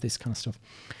and all of this kind of stuff.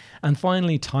 And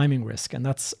finally, timing risk, and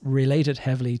that's related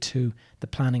heavily to the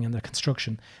planning and the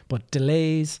construction. But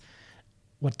delays,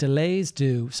 what delays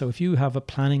do, so if you have a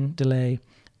planning delay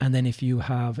and then if you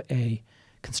have a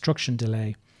construction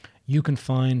delay, you can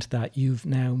find that you've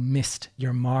now missed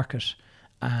your market,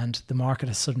 and the market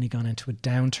has suddenly gone into a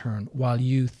downturn while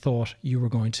you thought you were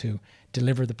going to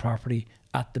deliver the property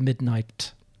at the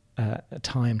midnight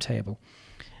timetable.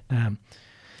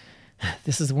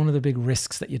 This is one of the big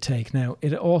risks that you take. Now,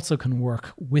 it also can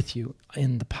work with you.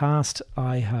 In the past,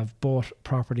 I have bought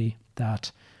property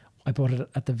that I bought it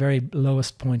at the very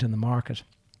lowest point in the market.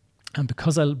 And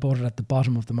because I bought it at the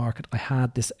bottom of the market, I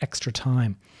had this extra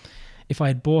time. If I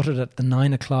had bought it at the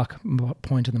 9 o'clock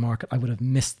point in the market, I would have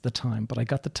missed the time. But I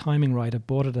got the timing right. I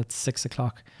bought it at 6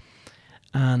 o'clock.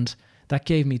 And that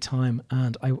gave me time,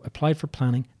 and I applied for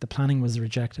planning. The planning was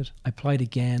rejected. I applied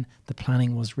again. The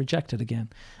planning was rejected again.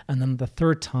 And then the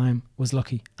third time was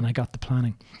lucky, and I got the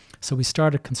planning. So we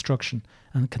started construction,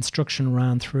 and construction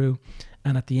ran through.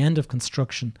 And at the end of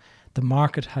construction, the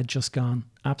market had just gone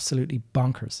absolutely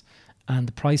bonkers. And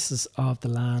the prices of the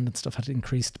land and stuff had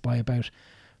increased by about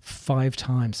 5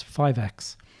 times,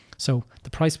 5x. So the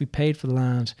price we paid for the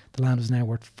land was now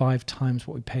worth 5 times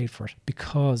what we paid for it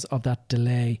because of that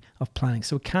delay of planning.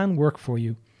 So it can work for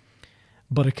you,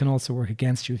 but it can also work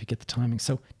against you if you get the timing.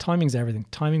 So timing's everything.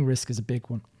 Timing risk is a big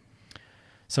one.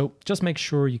 So just make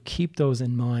sure you keep those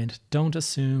in mind. Don't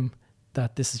assume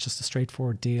that this is just a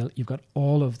straightforward deal. You've got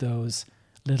all of those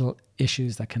little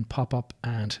issues that can pop up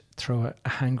and throw a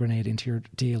hand grenade into your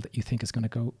deal that you think is going to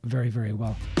go very, very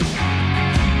well.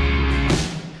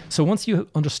 So once you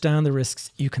understand the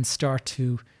risks, you can start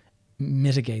to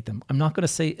mitigate them. I'm not going to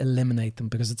say eliminate them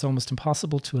because it's almost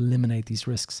impossible to eliminate these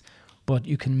risks, but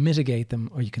you can mitigate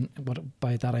them, or you can,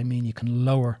 by that I mean you can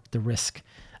lower the risk.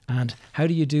 And how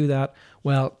do you do that?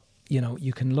 Well,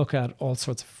 you can look at all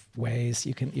sorts of ways.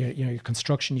 You can, your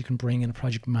construction, you can bring in a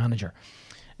project manager.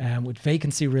 With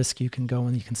vacancy risk, you can go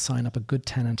and you can sign up a good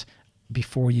tenant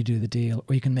before you do the deal,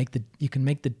 or you can make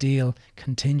the deal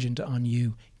contingent on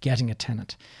you getting a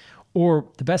tenant. Or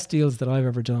the best deals that I've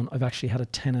ever done, I've actually had a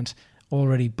tenant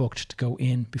already booked to go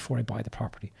in before I buy the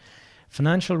property.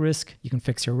 Financial risk, you can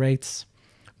fix your rates.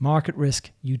 Market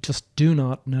risk, you just do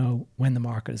not know when the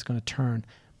market is going to turn,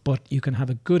 but you can have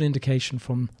a good indication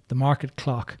from the market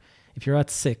clock. If you're at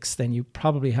 6, then you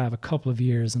probably have a couple of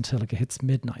years until it hits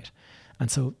midnight. And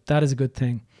so that is a good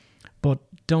thing. But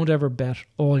don't ever bet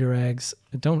all your eggs.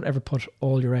 Don't ever put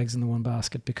all your eggs in the one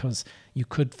basket, because you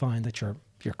could find that you're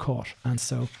caught. And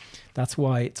so that's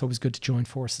why it's always good to join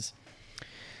forces.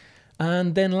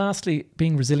 And then lastly,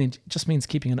 being resilient just means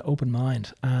keeping an open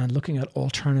mind and looking at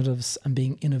alternatives and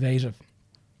being innovative.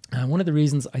 And one of the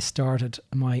reasons I started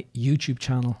my YouTube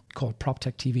channel called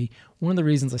PropTech TV, one of the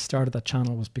reasons I started that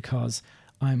channel was because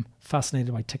I'm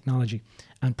fascinated by technology.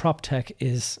 And PropTech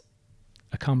is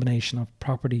a combination of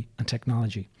property and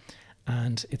technology.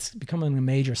 And it's becoming a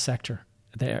major sector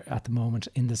there at the moment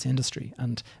in this industry.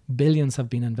 And billions have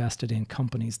been invested in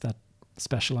companies that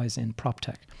specialize in prop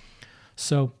tech.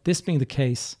 So this being the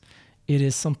case, it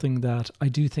is something that I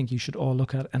do think you should all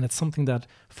look at, and it's something that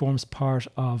forms part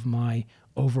of my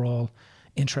overall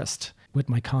interest with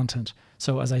my content.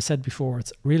 So as I said before,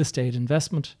 it's real estate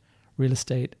investment, real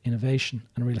estate innovation,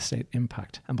 and real estate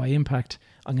impact. And by impact,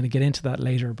 I'm going to get into that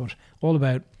later, but all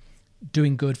about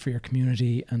doing good for your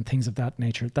community and things of that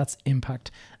nature. That's impact.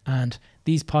 And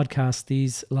these podcasts,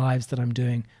 these lives that I'm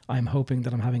doing, I'm hoping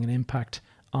that I'm having an impact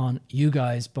on you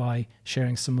guys by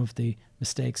sharing some of the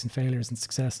mistakes and failures and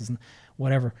successes and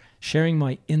whatever. Sharing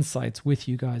my insights with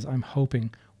you guys, I'm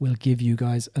hoping will give you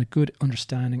guys a good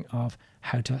understanding of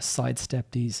how to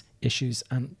sidestep these issues.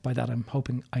 And by that, I'm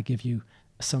hoping I give you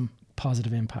some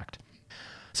positive impact.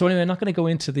 So anyway, I'm not going to go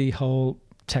into the whole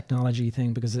technology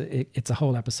thing because it's a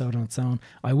whole episode on its own.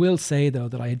 I will say though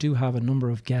that I do have a number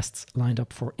of guests lined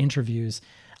up for interviews,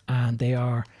 and they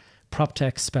are prop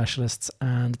tech specialists,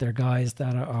 and they're guys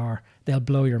that they'll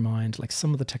blow your mind. Like,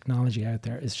 some of the technology out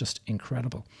there is just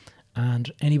incredible, and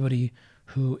anybody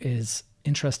who is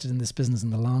interested in this business in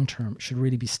the long term should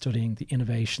really be studying the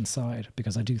innovation side,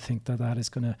 because I do think that that is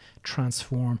going to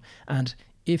transform. And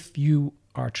if you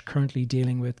are currently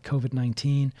dealing with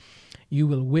COVID-19, you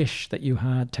will wish that you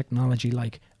had technology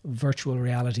like virtual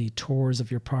reality tours of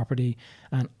your property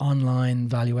and online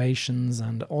valuations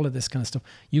and all of this kind of stuff.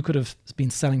 You could have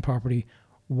been selling property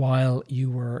while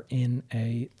you were in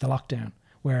the lockdown,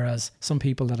 whereas some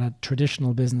people that had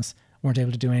traditional business weren't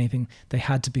able to do anything. They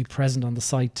had to be present on the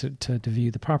site to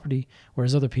view the property,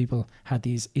 whereas other people had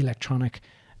these electronic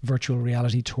virtual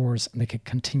reality tours, and they could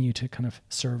continue to kind of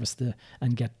service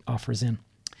and get offers in.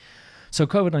 So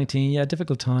COVID-19, yeah,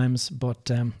 difficult times, but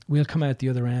we'll come out the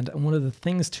other end. And one of the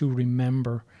things to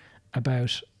remember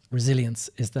about resilience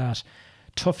is that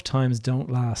tough times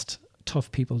don't last, tough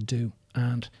people do.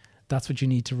 And that's what you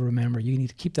need to remember. You need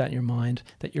to keep that in your mind,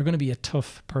 that you're going to be a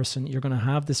tough person. You're going to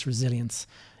have this resilience.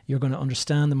 You're going to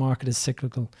understand the market is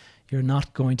cyclical. You're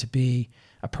not going to be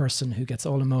a person who gets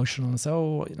all emotional and says,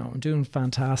 oh, I'm doing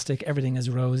fantastic. Everything is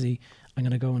rosy. I'm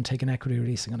going to go and take an equity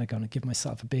release. I'm going to give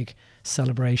myself a big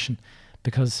celebration,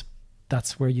 because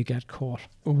that's where you get caught.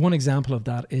 One example of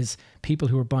that is people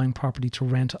who are buying property to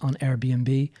rent on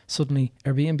Airbnb. Suddenly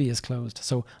Airbnb is closed.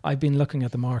 So I've been looking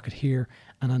at the market here,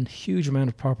 and a huge amount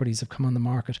of properties have come on the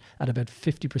market at about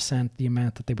 50% the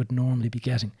amount that they would normally be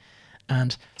getting.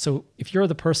 And so if you're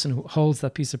the person who holds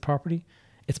that piece of property,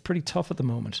 it's pretty tough at the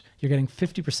moment. You're getting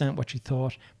 50% what you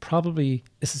thought. Probably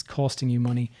this is costing you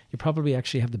money. You probably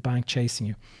actually have the bank chasing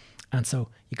you. And so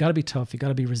you got to be tough. You got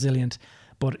to be resilient.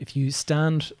 But if you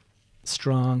stand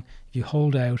strong, if you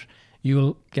hold out,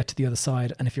 you'll get to the other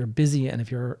side. And if you're busy and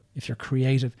if you're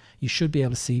creative, you should be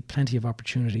able to see plenty of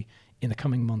opportunity in the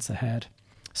coming months ahead.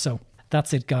 So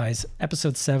that's it, guys.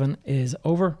 Episode 7 is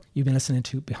over. You've been listening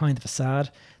to Behind the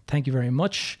Facade. Thank you very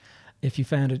much. If you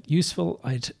found it useful,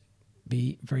 I'd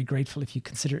be very grateful if you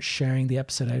consider sharing the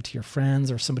episode out to your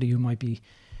friends or somebody who might be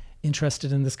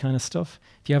interested in this kind of stuff.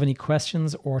 If you have any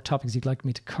questions or topics you'd like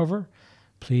me to cover,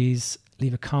 please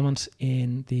leave a comment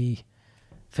in the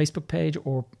Facebook page,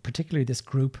 or particularly this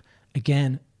group.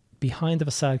 Again, Behind the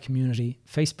Facade Community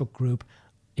Facebook group.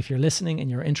 If you're listening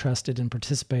and you're interested in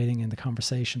participating in the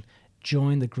conversation,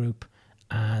 join the group.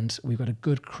 And we've got a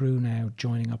good crew now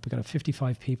joining up. We've got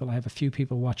 55 people. I have a few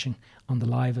people watching on the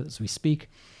live as we speak.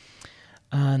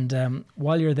 And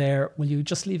while you're there, will you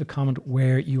just leave a comment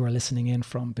where you are listening in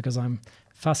from? Because I'm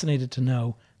fascinated to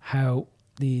know how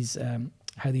these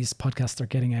podcasts are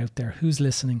getting out there. Who's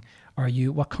listening?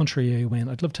 What country are you in?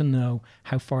 I'd love to know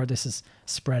how far this is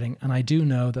spreading. And I do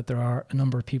know that there are a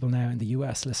number of people now in the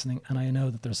US listening, and I know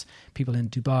that there's people in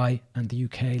Dubai and the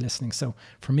UK listening. So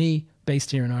for me,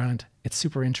 based here in Ireland, it's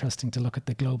super interesting to look at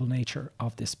the global nature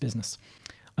of this business.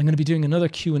 I'm going to be doing another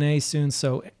Q&A soon,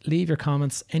 so leave your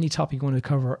comments, any topic you want to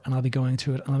cover, and I'll be going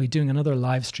through it. And I'll be doing another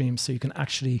live stream, so you can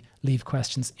actually leave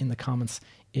questions in the comments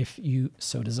if you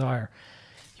so desire.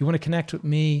 If you want to connect with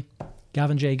me,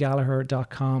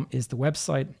 gavinjgallagher.com is the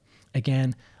website.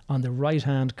 Again, on the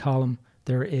right-hand column,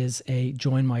 there is a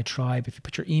Join My Tribe. If you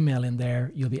put your email in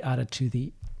there, you'll be added to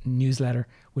the newsletter,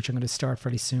 which I'm going to start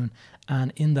fairly soon.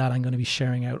 And in that, I'm going to be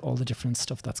sharing out all the different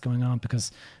stuff that's going on,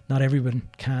 because not everyone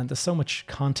can. There's so much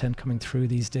content coming through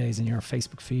these days in your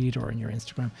Facebook feed or in your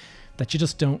Instagram that you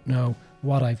just don't know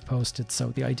what I've posted. So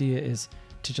the idea is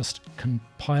to just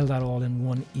compile that all in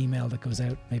one email that goes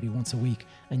out maybe once a week,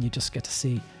 and you just get to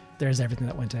see there's everything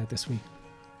that went out this week.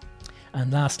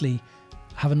 And lastly,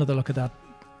 have another look at that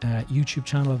YouTube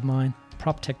channel of mine,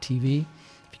 PropTech TV.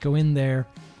 If you go in there,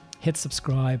 hit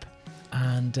subscribe,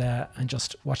 and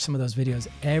just watch some of those videos.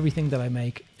 Everything that I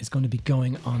make is going to be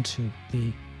going onto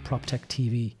the PropTech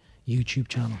TV YouTube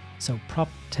channel. So Prop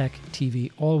Tech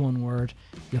TV, all one word.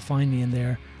 You'll find me in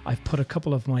there. I've put a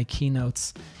couple of my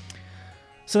keynotes.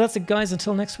 So that's it, guys.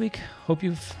 Until next week, hope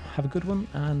you have a good one,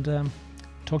 and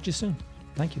talk to you soon.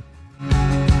 Thank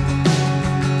you.